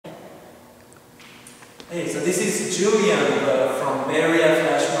Hey, so this is Julian from Maria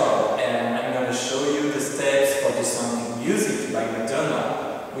Flash Mob, and I'm going to show you the steps for the song Music by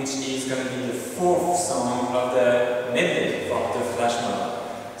Madonna, which is going to be the fourth song of the medley for the Flash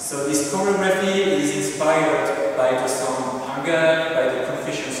Mob. So this choreography is inspired by the song Hunger by the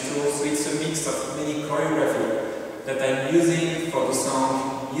Confessions Tool, so it's a mix of many choreography that I'm using for the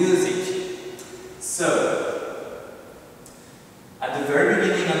song Music. So, at the very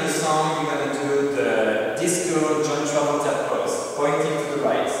beginning of the song, you're going to do the disco John Travolta pose, pointing to the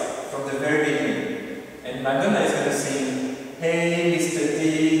right, from the very beginning. And Madonna is going to sing, "Hey Mr.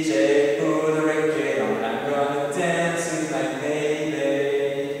 DJ, put a record on, I'm gonna dance with my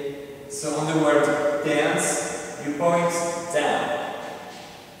baby." So on the word dance, you point down.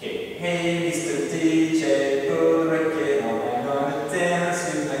 Okay, "Hey Mr. DJ, put a record on, I'm gonna dance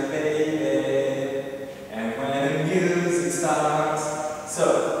with my baby." And when the music starts, so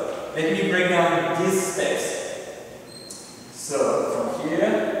let me break down these steps. So from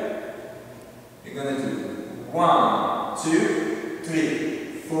here, you're gonna do 1, 2,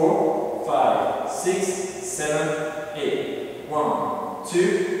 3, 4, 5, 6, 7, 8. 1,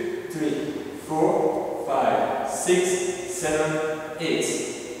 2, 3, 4, 5, 6, 7, 8.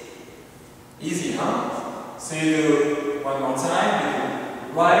 Easy, huh? So you do one more time. You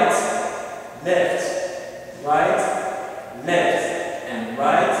do right, left, right, left, and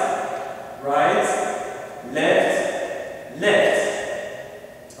right, right, left, left.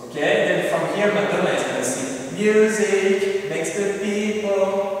 Okay, then from here Madonna is going to sing music makes the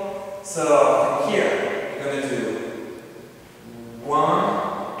people. So from here you're going to do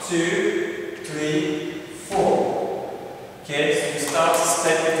 1, 2, 3, 4. Okay, so you start to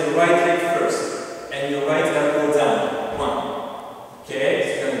step with the right leg first, and your right elbow down. 1. Okay,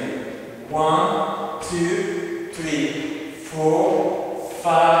 so you're going to do 1, 2, 3, 4,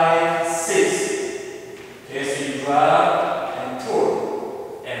 5, 6. Okay, so you grab and pull.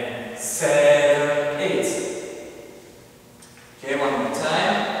 And 7, 8. Okay, one more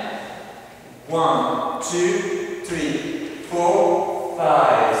time. 1, 2, 3, 4,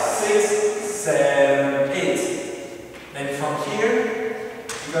 5, 6, 7, 8. Then from here,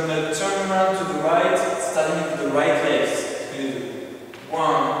 you're gonna turn around to the right, starting with the right legs. You do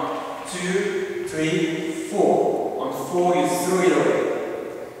 1, 2, 3, 4. On 4, you throw it away.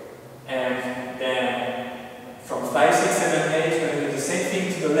 And then from 5, 6, 7, 8, you're gonna do the same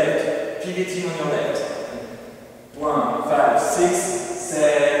thing to the left, pivoting on your left. 1, 5, 6,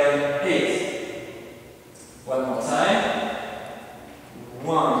 7, 8. One more time.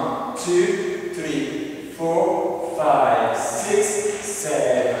 1, 2, 3, 4, 5, 6,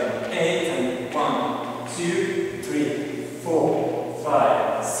 7, 8. And 1, 2, 3, 4,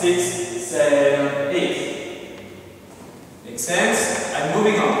 5, 6, 7, 8. Makes sense? I'm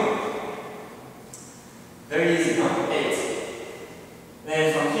moving on. Very easy, huh? 8.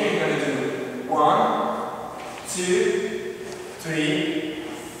 Then from here you're going to do 1, 2, 3,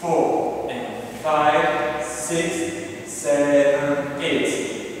 4, and 5, 6, 7, 8.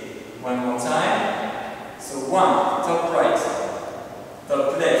 One more time. So 1, top right,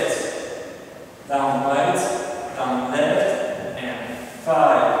 top left, down right, down left, and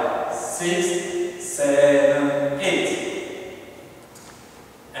 5, 6, 7, 8.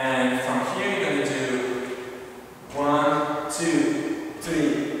 And from here you're going to do 1, 2,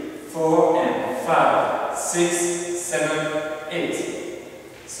 3, 4, and 5, 6, 7, 8.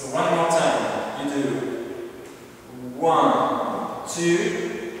 So one more time. You do 1,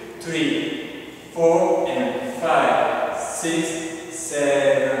 2, 3, 4, and 5, 6,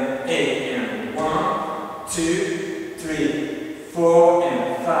 7, 8. And 1, 2, 3, 4,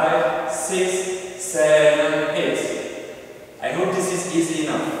 and 5, 6, 7, 8. I hope this is easy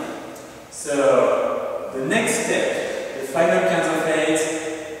enough. So the next step, the final count of 8,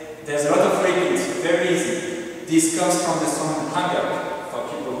 there's a lot of repeats, very easy. This comes from the song Hunger, for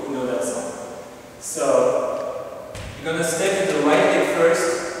people who know that song. So you're gonna step with the right leg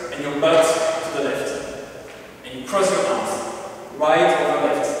first, and your butt to the left. And you cross your arms, right over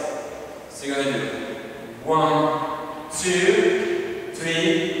left. So you're gonna do 1, 2,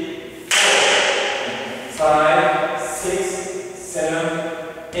 3, 4, 5, 6, 7,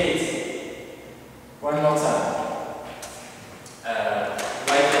 8. One more time.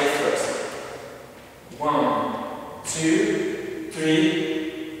 Right leg first. 1, 2,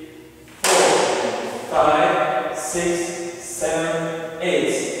 3, 4, 5, 6, 7,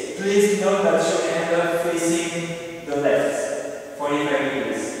 8. Please note that you end up facing the left, 45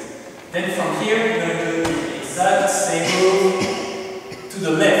 degrees. Then from here, you're going to do the exact same move to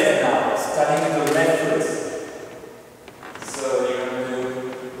the left now, starting with the left foot. So you're going to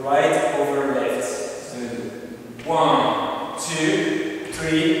do right over left. So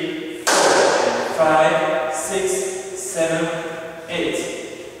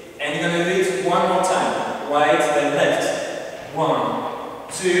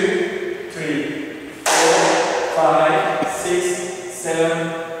 2, 3, 4, 5, 6,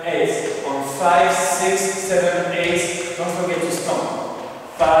 7, 8. On 5, 6, 7, 8, don't forget to stomp.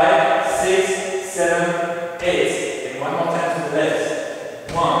 5, 6, 7, 8. And one more time to the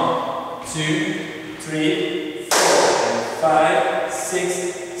left. 1, 2, 3, 4, and 5,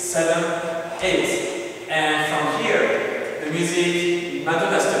 6, 7, 8. And from here, the music,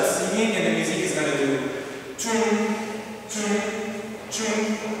 Madonna starts singing, and the music is going to do chun, chun, chun,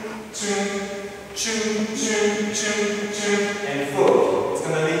 chun, chun, chun, chun, chun, and four. It's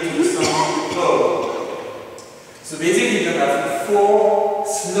going to lead to the song flow. So basically, you're going to have 4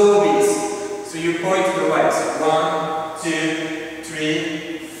 slow beats. So you point to the right. 1, 2,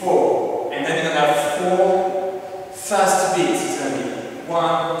 3, 4. And then you're going to have 4 fast beats. It's going to be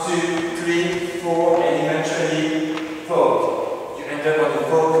 1, 2, 3, 4, and eventually Vogue. You end up on the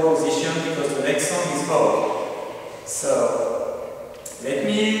Vogue position because the next song is Vogue. So let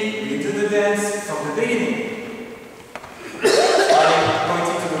me redo the dance from the beginning. I'm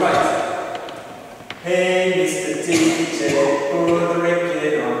pointing to the right. Hey, Mr. DJ, put the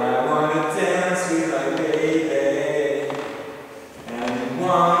record on. I wanna dance with my baby. And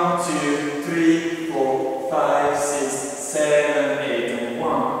 1, 2, 3, 4, 5, 6, 7, 8. And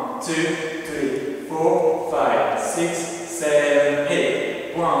 1, 2, 3, 4, 5, 6, 7,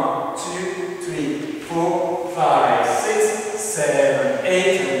 8. 1, 2, 3, 4, 5, 6, 7,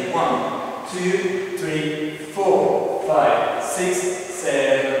 8. And 1, 2, 3, 4, 5, 6,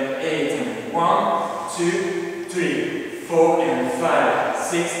 7, 8. And 1, 2, 3, 4, and 5,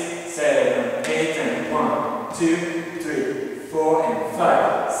 6, 7, 8. And 1, 2, 3, 4, and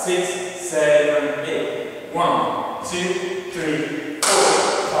 5, 6, 7, 8. 1, 2, 3, 4,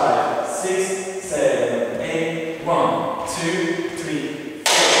 5, 6, 7, 8. 1, 2, 3,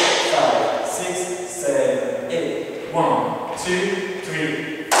 4, 5, 6, 7, 8. 1, 2,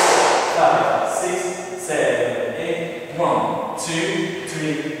 3, 4, 5, 6, 7, 8. 1, 2,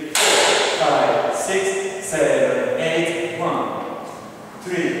 3, 4, 5, 6, 7, 8. 1,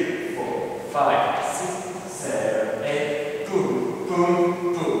 3, 4, 5, 6, 7, 8. Boom,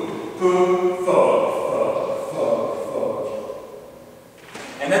 boom, boom, boom.